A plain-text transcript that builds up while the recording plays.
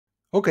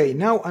Okay,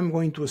 now I'm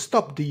going to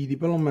stop the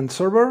development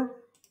server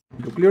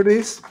to clear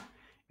this,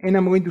 and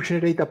I'm going to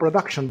generate a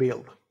production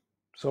build.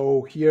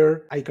 So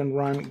here I can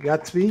run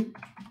Gatsby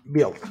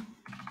build.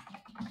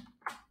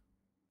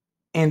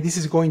 And this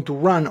is going to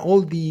run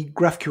all the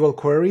GraphQL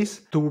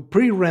queries to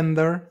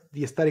pre-render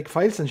the static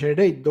files and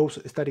generate those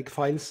static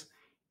files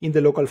in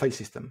the local file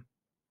system.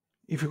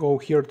 If you go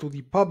here to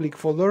the public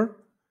folder,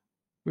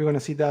 we're going to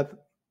see that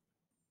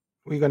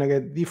we're going to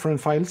get different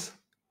files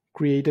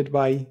created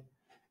by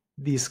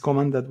this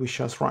command that we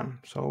just run.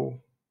 So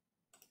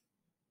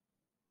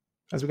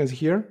as we can see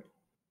here,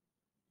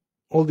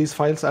 all these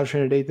files are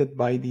generated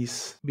by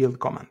this build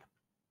command.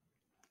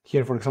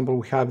 Here, for example,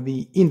 we have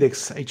the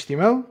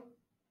index.html.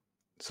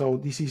 So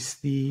this is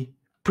the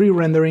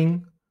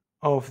pre-rendering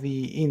of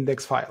the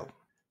index file.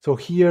 So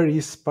here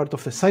is part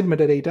of the site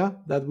metadata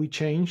that we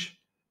change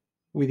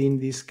within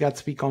this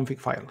Gatsby config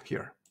file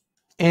here.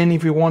 And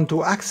if we want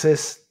to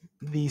access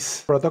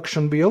this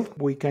production build,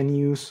 we can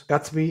use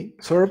Gatsby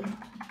Serve.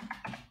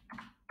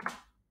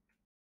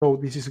 So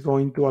this is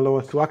going to allow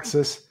us to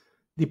access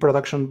the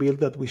production build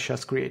that we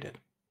just created.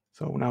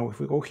 So now if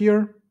we go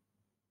here,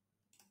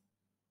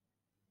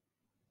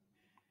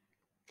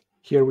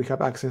 here we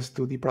have access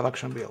to the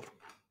production build.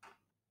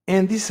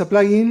 And this is a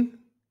plugin,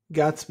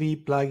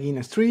 Gatsby plugin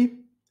S3.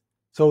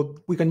 So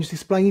we can use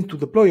this plugin to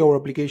deploy our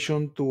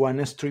application to an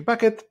S3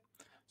 bucket.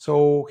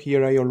 So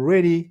here I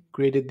already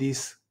created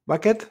this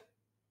bucket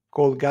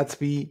called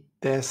Gatsby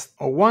test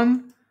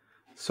 01.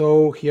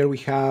 So here we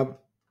have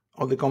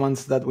all the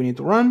commands that we need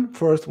to run.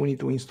 First, we need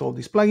to install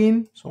this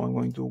plugin. So I'm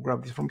going to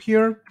grab this from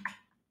here,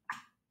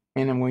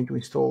 and I'm going to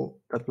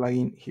install that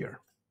plugin here.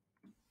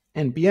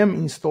 npm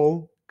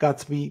install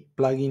Gatsby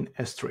plugin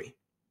S3.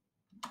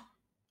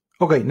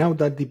 Okay, now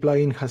that the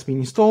plugin has been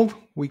installed,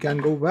 we can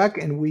go back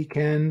and we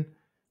can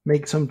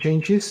make some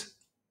changes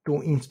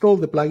to install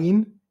the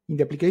plugin in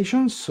the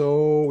application.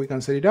 So we can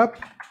set it up,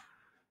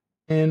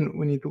 and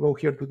we need to go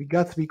here to the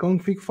Gatsby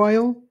config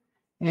file,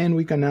 and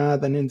we can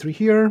add an entry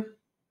here.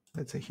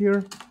 Let's say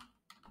here.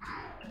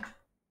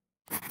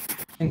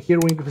 And here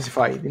we need to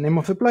specify the name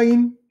of the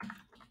plugin,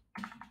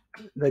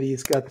 that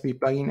is Gatsby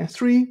plugin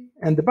S3,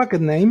 and the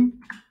bucket name,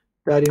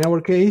 that in our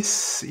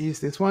case is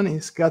this one,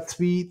 is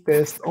Gatsby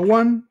test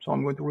 01. So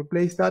I'm going to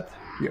replace that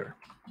here.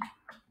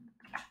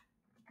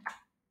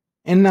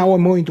 And now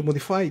I'm going to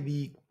modify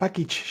the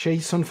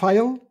package.json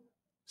file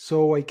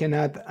so I can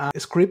add a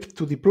script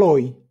to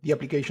deploy the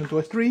application to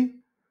S3.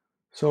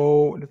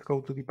 So let's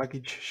go to the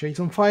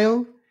package.json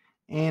file,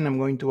 and I'm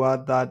going to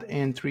add that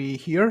entry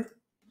here.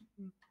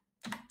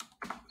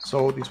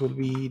 So this will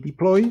be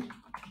deploy,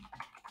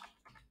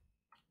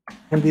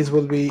 and this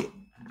will be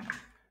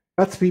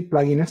Gatsby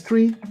plugin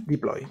S3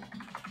 deploy.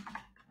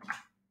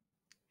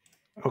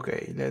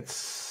 Okay,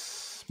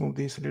 let's move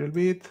this a little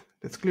bit.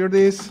 Let's clear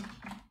this.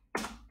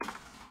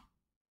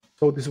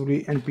 So this will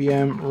be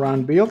npm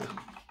run build.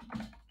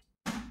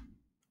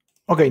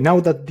 Okay, now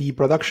that the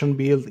production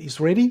build is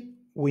ready,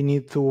 we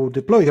need to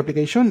deploy the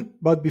application.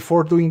 But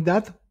before doing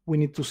that, we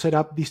need to set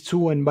up these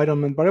two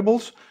environment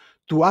variables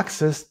to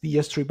access the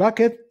S3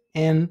 bucket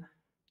and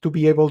to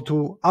be able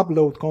to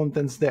upload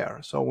contents there.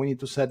 So we need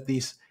to set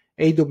this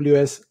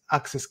AWS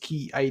access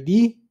key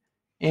ID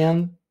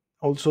and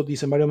also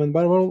this environment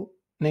variable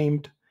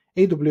named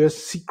AWS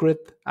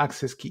secret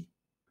access key.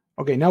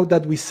 Okay, now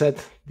that we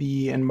set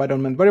the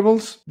environment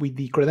variables with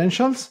the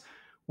credentials,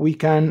 we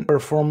can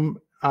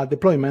perform a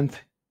deployment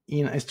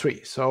in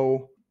S3.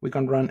 So we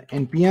can run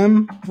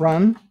npm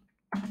run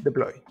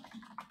deploy.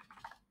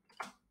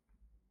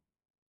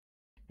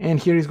 And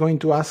here is going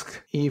to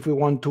ask if we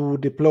want to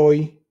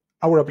deploy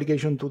our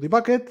application to the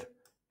bucket,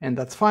 and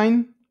that's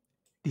fine.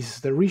 This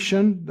is the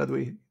region that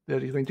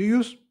is going to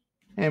use,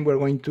 and we're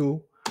going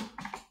to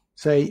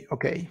say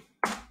okay.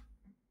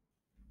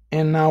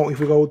 And now if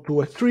we go to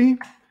S3,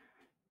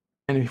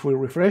 and if we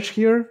refresh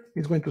here,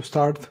 it's going to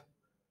start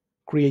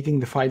creating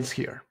the files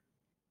here,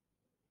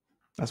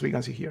 as we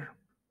can see here.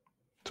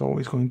 So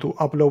it's going to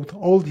upload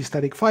all the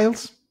static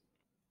files,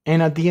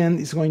 and at the end,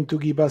 it's going to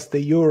give us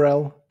the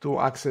URL to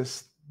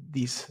access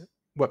this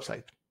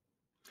website.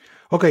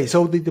 Okay,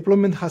 so the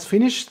deployment has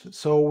finished,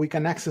 so we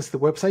can access the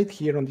website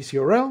here on this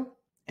URL,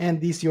 and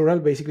this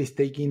URL basically is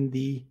taking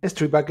the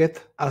S3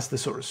 bucket as the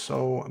source.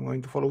 So I'm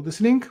going to follow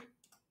this link.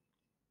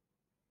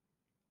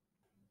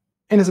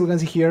 And as we can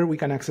see here, we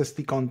can access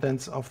the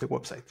contents of the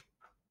website.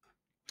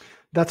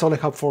 That's all I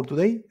have for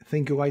today.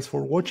 Thank you guys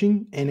for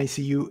watching, and I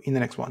see you in the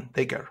next one.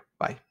 Take care.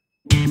 Bye.